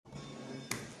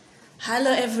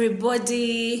Hello,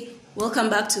 everybody.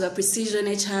 Welcome back to the Precision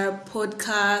HR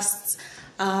podcast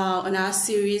on our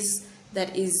series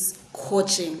that is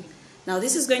coaching. Now,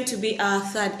 this is going to be our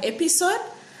third episode,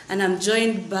 and I'm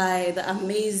joined by the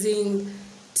amazing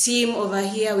team over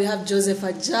here. We have Joseph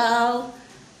Ajal,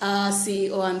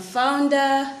 CEO and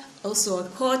founder, also a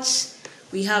coach.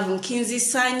 We have Mkinzi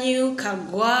Sanyu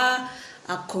Kagwa,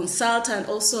 a consultant,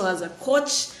 also as a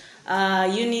coach.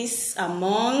 Eunice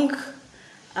Among,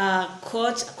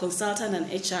 coach, consultant, and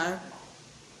HR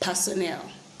personnel.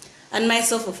 And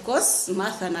myself, of course,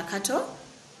 Martha Nakato,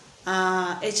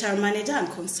 HR manager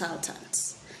and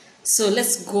consultant. So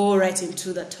let's go right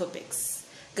into the topics.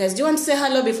 Guys, do you want to say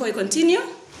hello before we continue?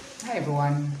 Hi,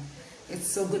 everyone. It's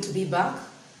so good to be back.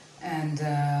 And,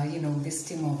 this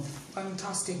team of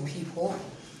fantastic people.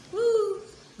 Woo.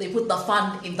 They put the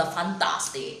fun in the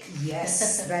fantastic.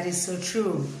 Yes, that is so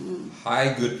true.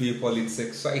 Hi, good people. It's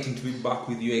exciting to be back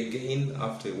with you again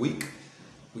after a week.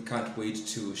 We can't wait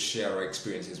to share our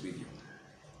experiences with you.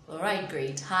 All right,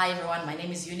 great. Hi, everyone. My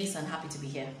name is Eunice. I'm happy to be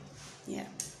here. Yeah.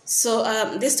 So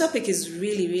this topic is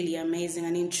really, really amazing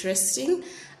and interesting.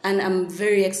 And I'm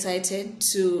very excited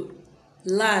to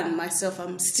learn myself.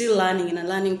 I'm still learning in a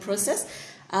learning process.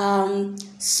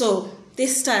 So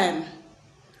this time,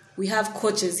 we have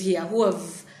coaches here who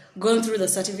have gone through the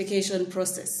certification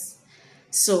process.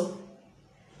 So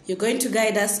you're going to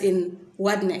guide us in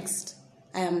what next.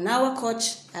 I am now a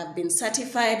coach. I've been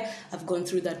certified. I've gone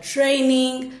through the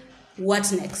training.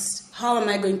 What next? How am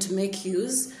I going to make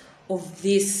use of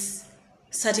this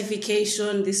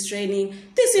certification, this training,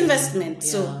 this investment?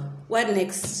 Yeah. So what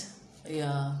next?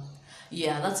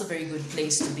 Yeah, that's a very good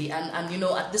place to be. And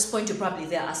at this point, you're probably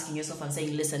there asking yourself and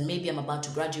saying, listen, maybe I'm about to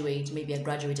graduate. Maybe I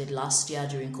graduated last year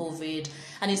during COVID.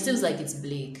 And it seems like it's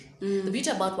bleak. The beauty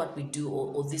about what we do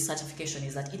or this certification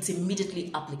is that it's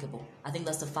immediately applicable. I think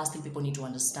that's the first thing people need to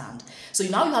understand. So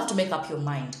now you have to make up your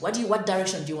mind. What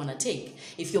direction do you want to take?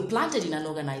 If you're planted in an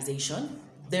organization,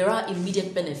 there are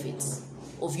immediate benefits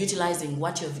of utilizing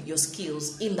your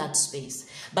skills in that space.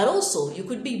 But also, you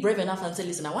could be brave enough and say,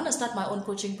 listen, I want to start my own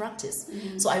coaching practice.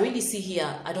 Mm-hmm. So I really see here,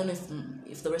 I don't know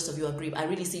if the rest of you agree, I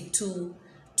really see two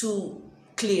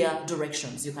clear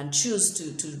directions. You can choose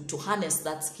to harness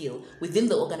that skill within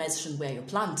the organization where you're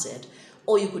planted,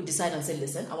 or you could decide and say,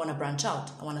 listen, I want to branch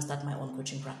out. I want to start my own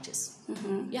coaching practice.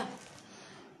 Mm-hmm. Yeah.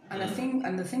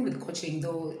 And the thing with coaching,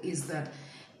 though, is that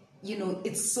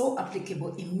it's so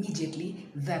applicable immediately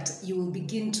that you will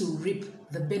begin to reap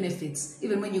the benefits.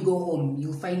 Even when you go home,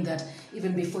 you'll find that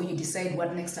even before you decide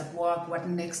what next at work, what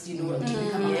next, to become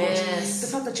a coach, the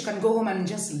fact that you can go home and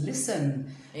just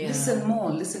listen more,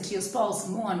 listen to your spouse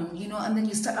more, and then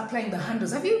you start applying the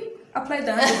handles. Have you applied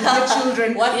the handles with your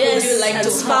children? What would you like to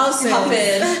happen?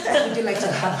 What would you like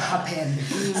to have happen?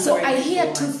 So I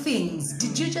hear two things.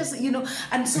 Did you just,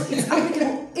 and so it's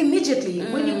applicable immediately.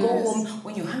 When you go home,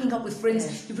 when you're hanging out with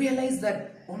friends, you realize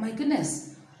that, oh my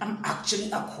goodness, I'm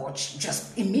actually a coach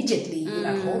just immediately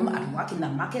at home, at work, in the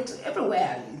market,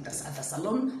 everywhere, at the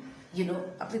salon,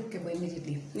 applicable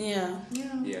immediately. Yeah.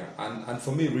 And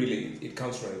for me, really, it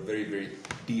comes from a very, very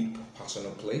deep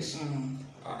personal place.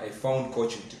 I found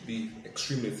coaching to be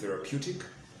extremely therapeutic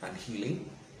and healing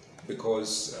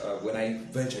because when I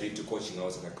ventured into coaching, I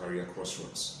was at a career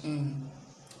crossroads.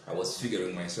 I was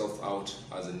figuring myself out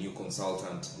as a new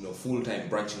consultant, full-time,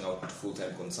 branching out with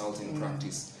full-time consulting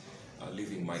practice,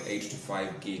 living my 8 to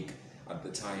 5 gig at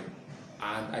the time.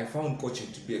 And I found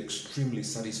coaching to be extremely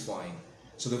satisfying.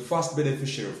 So the first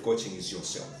beneficiary of coaching is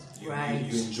yourself. You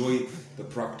enjoy the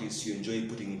practice, you enjoy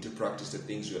putting into practice the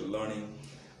things you're learning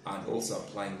and also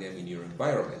applying them in your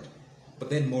environment.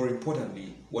 But then more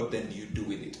importantly, what then do you do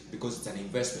with it? Because it's an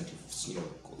investment,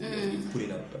 you've put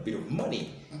in a bit of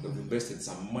money, you've invested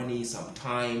some money, some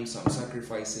time, some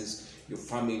sacrifices. Your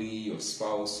family, your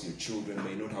spouse, your children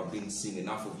may not have been seeing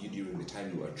enough of you during the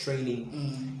time you were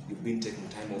training. You've been taking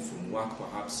time off from work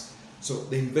perhaps. So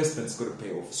the investment's got to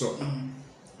pay off. So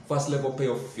first level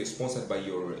payoff, if you're sponsored by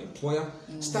your employer,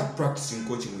 start practicing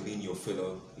coaching within your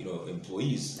fellow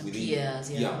employees,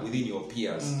 within your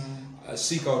peers.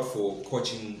 Seek out for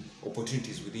coaching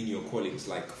opportunities within your colleagues.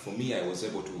 Like for me, I was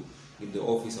able to, in the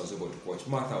office, I was able to coach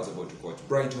Martha, I was able to coach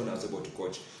Brighton, I was able to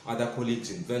coach other colleagues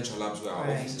in Venture Labs where our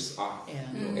offices are.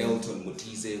 Elton,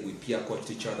 Mutize, we peer coached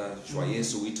each other. Shwaye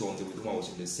Suitonze, with whom I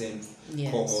was in the same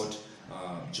cohort.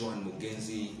 Joan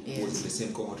Mugenzi was in the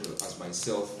same cohort as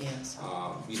myself.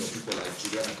 People like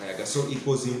Juliana Kayaga. So it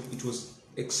was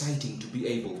exciting to be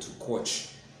able to coach,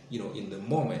 in the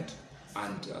moment,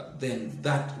 and then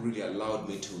that really allowed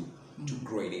me to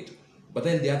grow in it. But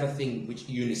then the other thing which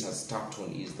Eunice has tapped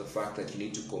on is the fact that you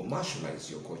need to commercialize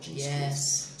your coaching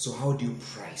skills. So how do you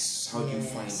price? How do you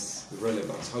find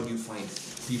relevance? How do you find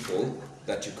people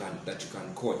that you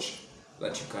can coach,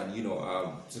 that you can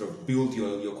sort of build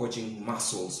your coaching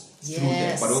muscles through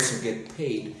them, but also get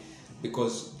paid,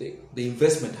 because the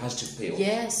investment has to pay off.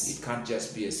 It can't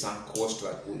just be a sunk cost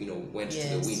that went to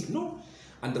the wind. No.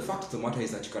 And the fact of the matter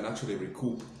is that you can actually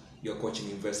recoup your coaching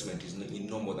investment in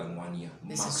no more than 1 year.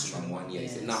 Maximum 1 year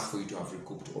is enough for you to have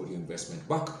recouped all your investment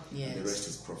back. And the rest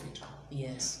is profit.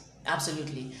 Yes,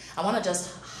 absolutely. I want to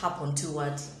just hop on to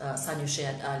what Sanyu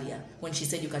shared earlier when she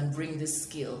said you can bring this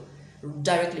skill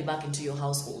directly back into your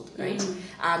household, right?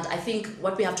 And I think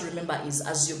what we have to remember is,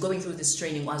 as you're going through this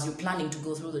training, or as you're planning to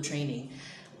go through the training,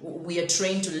 we are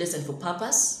trained to listen for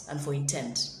purpose and for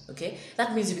intent. Okay,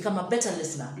 that means you become a better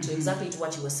listener to exactly to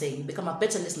what you were saying. You become a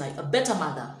better listener, a better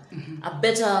mother, a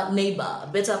better neighbor, a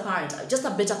better parent, just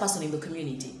a better person in the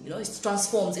community. It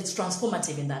transforms. It's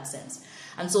transformative in that sense.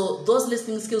 And so those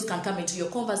listening skills can come into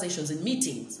your conversations in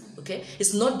meetings. Okay,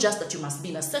 it's not just that you must be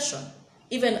in a session.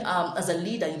 Even as a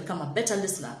leader, you become a better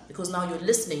listener, because now you're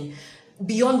listening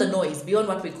beyond the noise, beyond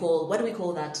what do we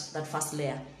call that first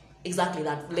layer? Exactly,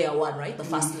 that layer 1, right? The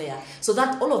first layer. So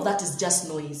that all of that is just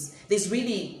noise. There's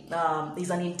really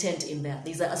there's an intent in there.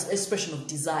 There's an expression of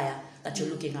desire that you're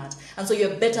looking at, and so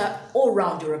you're better all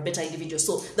round. You're a better individual.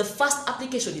 So the first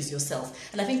application is yourself,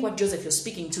 and I think what Joseph you're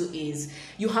speaking to is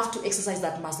you have to exercise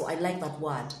that muscle. I like that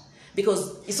word,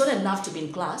 because it's not enough to be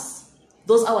in class.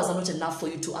 Those hours are not enough for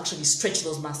you to actually stretch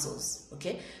those muscles,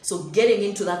 okay? So getting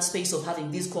into that space of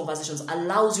having these conversations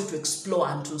allows you to explore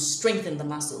and to strengthen the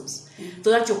muscles,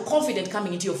 so that you're confident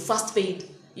coming into your first paid,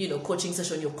 coaching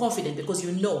session. You're confident because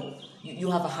you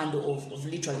have a handle of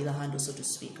literally the handle, so to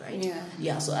speak, right?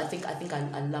 Yeah. So I think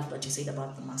I loved what you said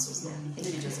about the muscles there.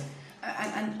 Thank you, Joseph.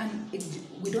 And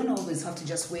we don't always have to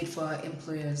just wait for our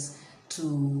employers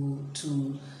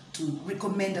to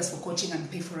recommend us for coaching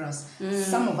and pay for us.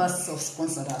 Some of us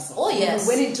self-sponsored us. Oh yes,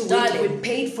 we went into it, we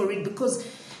paid for it, because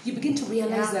you begin to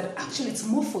realize that actually it's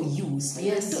more for you. So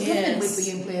don't even wait for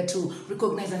your employer to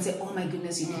recognize and say, oh my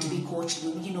goodness, you need to be coached,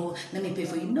 let me pay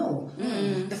for you. No.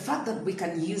 The fact that we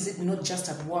can use it not just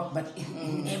at work but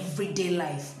in everyday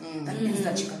life, that means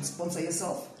that you can sponsor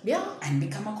yourself and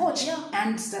become a coach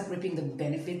and start reaping the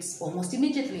benefits almost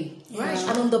immediately. Right.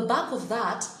 And on the back of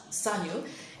that, Sanyu,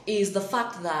 is the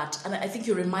fact that, and I think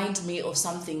you remind me of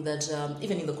something that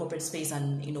even in the corporate space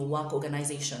and work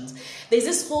organizations, there's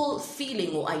this whole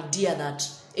feeling or idea that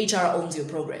HR owns your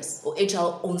progress or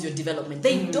HR owns your development.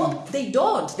 They don't. They're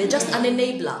just an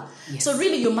enabler. So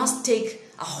really you must take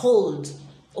a hold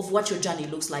of what your journey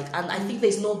looks like. And I think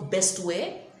there's no best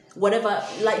way, whatever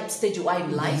stage you are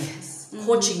in life,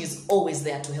 coaching is always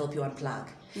there to help you unplug.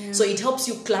 So it helps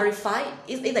you clarify.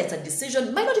 Either it's a decision,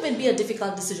 it might not even be a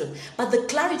difficult decision, but the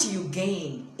clarity you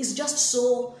gain is just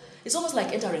so, it's almost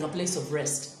like entering a place of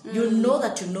rest. You know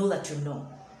that you know that you know.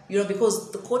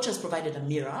 Because the coach has provided a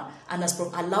mirror and has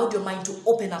allowed your mind to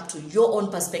open up to your own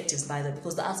perspectives by that,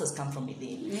 because the answers come from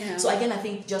within. So again, I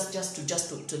think just to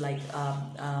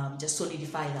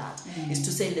solidify that is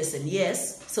to say, listen,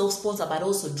 yes, self-sponsor, but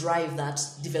also drive that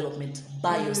development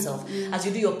by yourself. As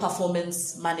you do your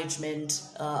performance management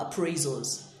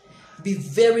appraisals, be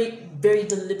very, very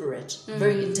deliberate,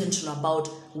 very intentional about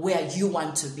where you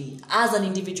want to be as an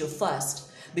individual first,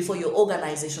 before your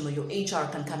organization or your HR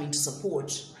can come in to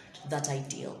support that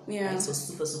ideal. Right? So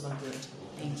super, super good.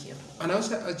 Thank you. And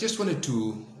I just wanted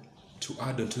to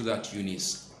add on to that,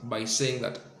 Eunice, by saying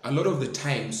that a lot of the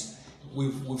times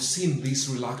we've seen this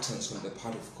reluctance on the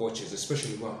part of coaches,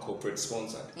 especially who are corporate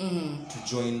sponsored, to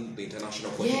join the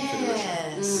International Coaching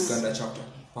Federation, Uganda chapter,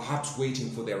 perhaps waiting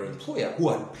for their employer, who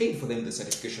had paid for them the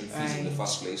certification fees in the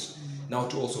first place, now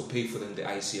to also pay for them the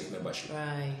ICF membership.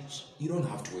 Right. You don't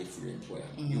have to wait for your employer.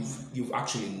 You've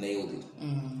actually nailed it.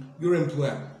 Your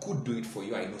employer could do it for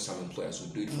you. I know some employers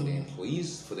would do it for their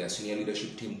employees, for their senior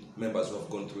leadership team members who have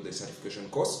gone through the certification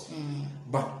course.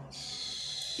 But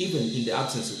even in the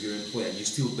absence of your employer, you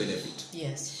still benefit.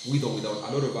 Yes. With or without,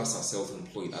 a lot of us are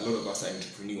self-employed. A lot of us are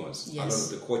entrepreneurs. Yes. A lot of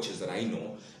the coaches that I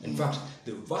know, in fact,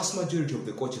 the vast majority of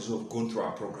the coaches who have gone through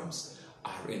our programs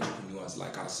are entrepreneurs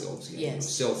like ourselves,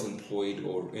 self-employed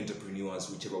or entrepreneurs,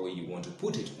 whichever way you want to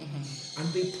put it. And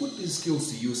they put these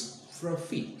skills to use for a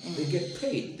fee. They get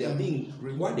paid. They are being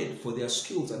rewarded for their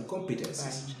skills and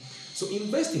competencies. Right. So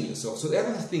invest in yourself. So the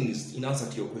other thing is, in answer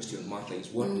to your question, Martha, is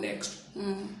what next?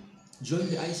 Join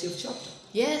the ICF chapter.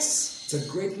 Yes. It's a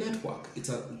great network.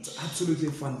 It's absolutely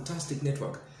fantastic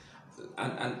network.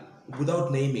 And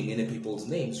without naming any people's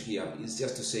names here, is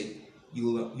just to say,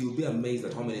 you'll be amazed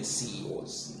at how many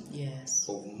CEOs Yes.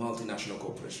 of multinational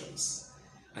corporations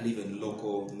and even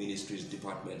local ministries,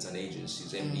 departments, and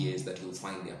agencies, MBAs, that you'll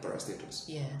find their parastatals.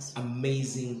 Yes.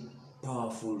 Amazing,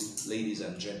 powerful ladies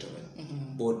and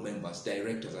gentlemen, board members,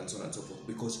 directors, and so on and so forth,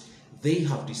 because they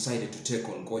have decided to take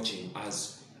on coaching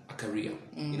as a career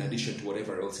in addition to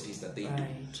whatever else it is that they do.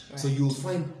 Right. So you'll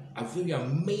find a very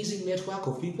amazing network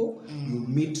of people. You'll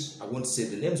meet, I won't say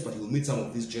the names, but you'll meet some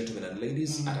of these gentlemen and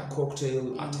ladies at a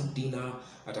cocktail, at a dinner,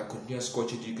 at a continuous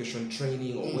coach education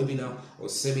training or webinar or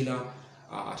seminar,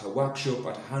 at a workshop,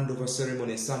 at a handover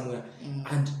ceremony somewhere,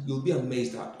 and you'll be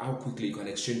amazed at how quickly you can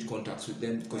exchange contacts with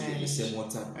them because you're in the same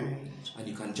WhatsApp group. And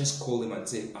you can just call them and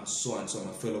say, I'm so and so, I'm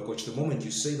a fellow coach. The moment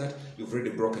you say that, you've already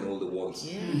broken all the walls.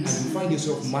 And you find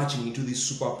yourself marching into this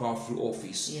super powerful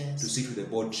office to sit with the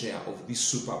board chair of this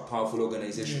super powerful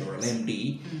organization or an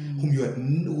MD whom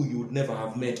you would never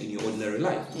have met in your ordinary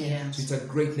life. So it's a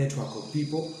great network of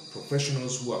people,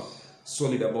 professionals who are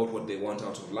solid about what they want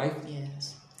out of life.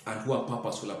 And who are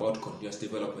purposeful about continuous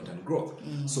development and growth.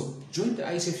 So join the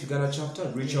ICF Uganda chapter,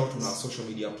 reach out on our social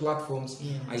media platforms,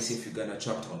 ICF Uganda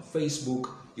chapter on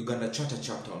Facebook, Uganda Charter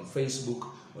chapter on Facebook,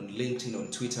 on LinkedIn, on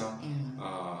Twitter, and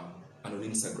on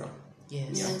Instagram.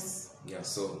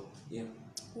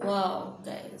 Wow,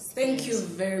 guys, thank you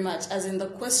very much. As in, the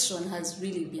question has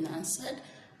really been answered.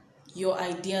 Your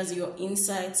ideas, your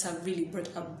insights have really brought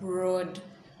a broad,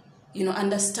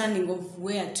 understanding of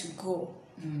where to go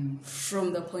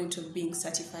from the point of being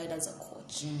certified as a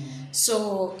coach.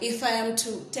 So if I am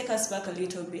to take us back a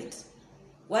little bit,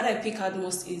 what I pick out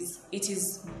most is it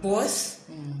is both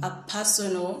a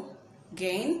personal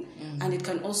gain and it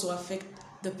can also affect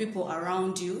the people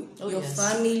around you, your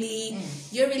family,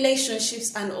 your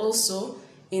relationships, and also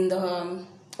in the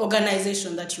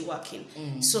organization that you work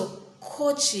in. So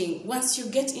coaching, once you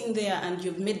get in there and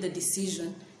you've made the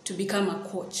decision to become a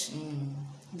coach,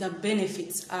 the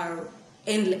benefits are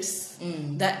endless.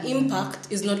 The impact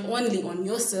is not only on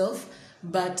yourself,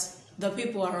 but the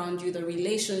people around you, the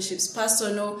relationships,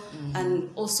 personal and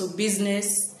also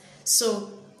business. So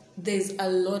there's a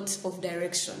lot of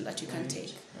direction that you can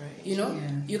take.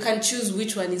 You can choose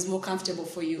which one is more comfortable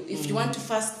for you. If you want to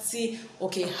first see,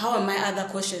 okay, how are my other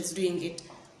coaches doing it,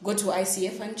 go to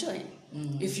ICF and join.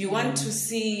 If you want to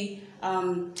see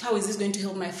how is this going to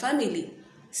help my family,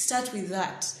 start with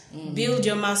that. Build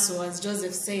your muscle, as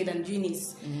Joseph said, and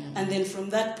Eunice. And then from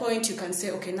that point, you can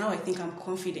say, okay, now I think I'm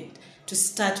confident to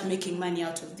start making money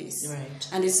out of this.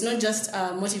 And it's not just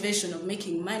a motivation of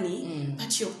making money,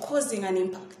 but you're causing an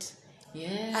impact.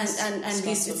 And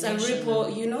this, it's a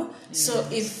ripple, So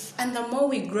and the more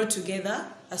we grow together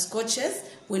as coaches,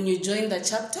 when you join the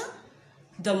chapter,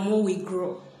 the more we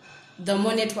grow, the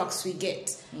more networks we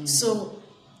get. So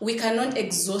we cannot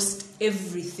exhaust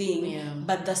everything,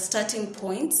 but the starting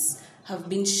points have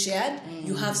been shared.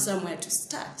 You have somewhere to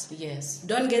start.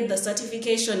 Don't get the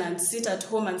certification and sit at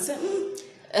home and say,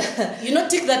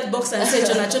 tick that box and say,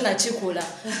 Chona chikula.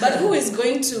 But who is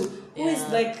going to? Who is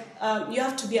you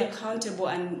have to be accountable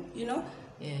and,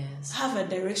 have a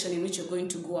direction in which you're going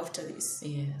to go after this.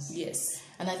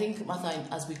 And I think, Martha,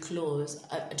 as we close,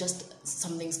 just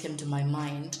some things came to my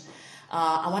mind.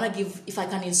 I want to give, if I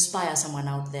can inspire someone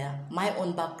out there, my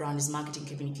own background is marketing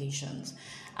communications.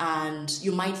 And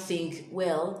you might think,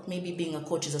 well, maybe being a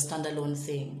coach is a standalone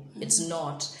thing. It's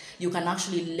not. You can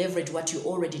actually leverage what you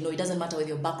already know. It doesn't matter whether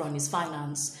your background is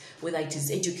finance, whether it is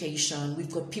education.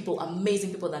 We've got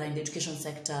amazing people that are in the education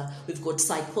sector. We've got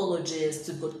psychologists,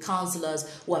 we've got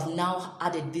counselors who have now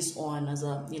added this on as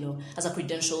a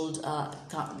credentialed,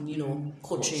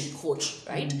 coach,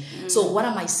 right? So what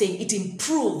am I saying? It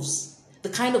improves the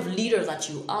kind of leader that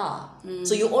you are.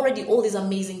 So you already all these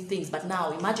amazing things, but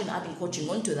now imagine adding coaching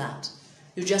onto that.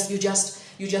 You just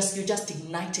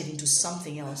ignited into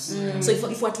something else. So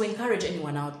if we're to encourage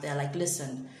anyone out there,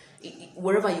 listen,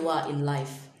 wherever you are in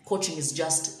life, coaching is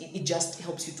just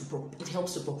helps you to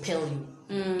propel you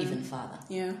even further.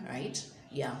 Right?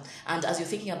 And as you're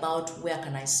thinking about where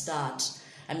can I start,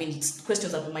 I mean,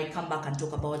 questions that we might come back and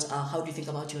talk about are, how do you think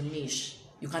about your niche?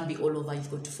 You can't be all over, you've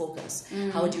got to focus.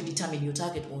 How do you determine your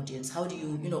target audience? How do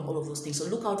you, all of those things. So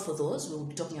look out for those. We'll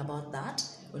be talking about that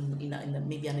in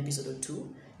maybe an episode or two,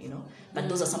 But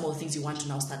those are some of the things you want to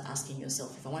now start asking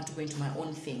yourself. If I want to go into my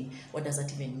own thing, what does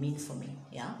that even mean for me?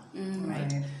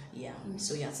 Right?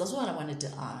 So that's what I wanted to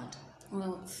add.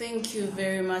 Well, thank you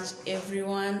very much,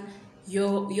 everyone.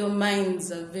 Your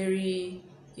minds are very,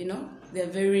 they're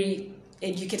very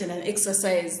educated and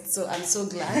exercised, so I'm so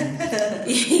glad that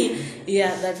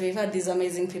we've had these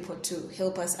amazing people to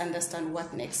help us understand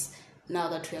what next now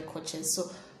that we are coaches.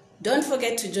 So Don't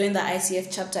forget to join the ICF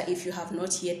chapter if you have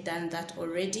not yet done that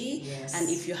already. Yes. And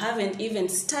if you haven't even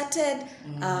started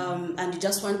and you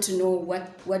just want to know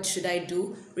what should I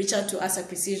do, reach out to us at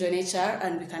Precision HR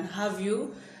and we can have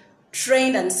you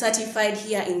trained and certified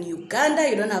here in Uganda.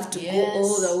 You don't have to go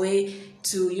all the way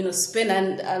to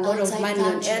spend a lot of money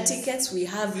on air tickets. We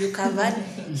have you covered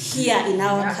here in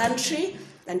our country,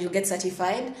 and you'll get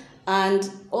certified. And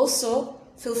also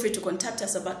feel free to contact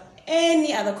us about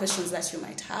any other questions that you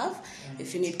might have.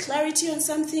 If you need clarity on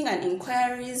something and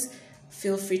inquiries,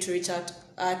 feel free to reach out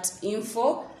at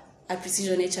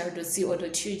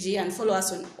info@precisionhr.co.ug and follow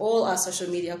us on all our social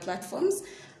media platforms.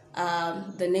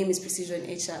 The name is Precision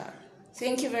HR.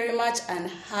 Thank you very much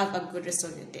and have a good rest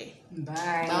of your day.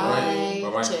 Bye. Bye.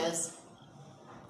 Bye-bye. Cheers.